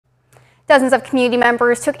Dozens of community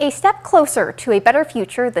members took a step closer to a better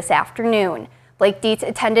future this afternoon. Blake Dietz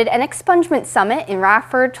attended an expungement summit in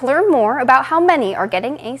Rockford to learn more about how many are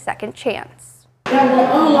getting a second chance. That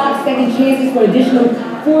will unlock second chances for an additional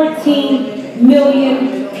 14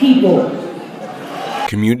 million people.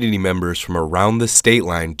 Community members from around the state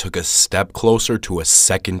line took a step closer to a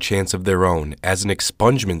second chance of their own as an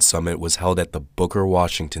expungement summit was held at the Booker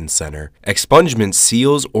Washington Center. Expungement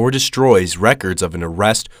seals or destroys records of an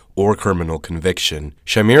arrest or criminal conviction.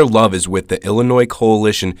 Shamir Love is with the Illinois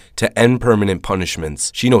Coalition to End Permanent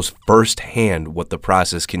Punishments. She knows firsthand what the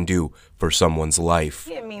process can do for someone's life.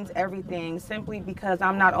 It means everything, simply because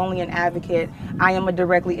I'm not only an advocate, I am a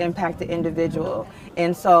directly impacted individual.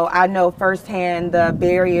 And so I know firsthand the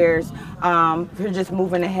barriers for just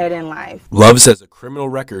moving ahead in life. Love says a criminal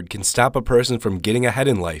record can stop a person from getting ahead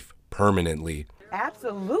in life permanently.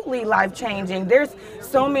 Absolutely life-changing. There's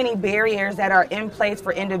so many barriers that are in place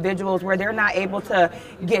for individuals where they're not able to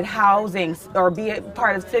get housing or be a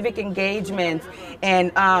part of civic engagements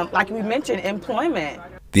and, like we mentioned, employment.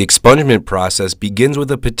 The expungement process begins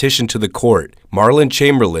with a petition to the court. Marlon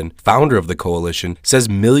Chamberlain, founder of the coalition, says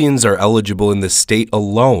millions are eligible in the state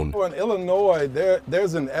alone. In Illinois,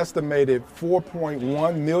 there's an estimated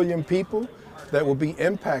 4.1 million people that will be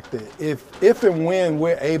impacted if and when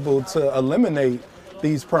we're able to eliminate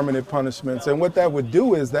these permanent punishments. And what that would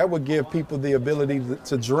do is that would give people the ability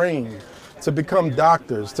to dream, to become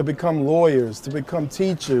doctors, to become lawyers, to become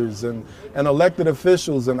teachers and elected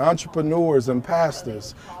officials and entrepreneurs and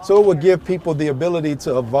pastors. So it would give people the ability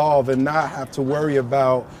to evolve and not have to worry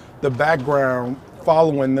about the background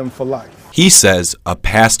following them for life. He says a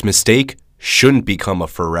past mistake shouldn't become a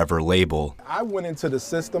forever label. I went into the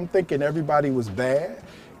system thinking everybody was bad,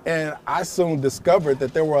 and I soon discovered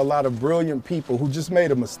that there were a lot of brilliant people who just made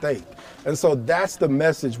a mistake. And so that's the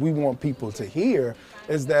message we want people to hear,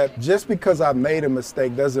 is that just because I made a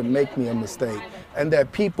mistake doesn't make me a mistake, and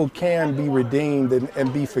that people can be redeemed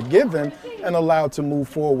and be forgiven and allowed to move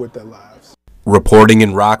forward with their lives. Reporting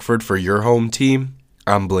in Rockford for your home team,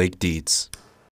 I'm Blake Dietz.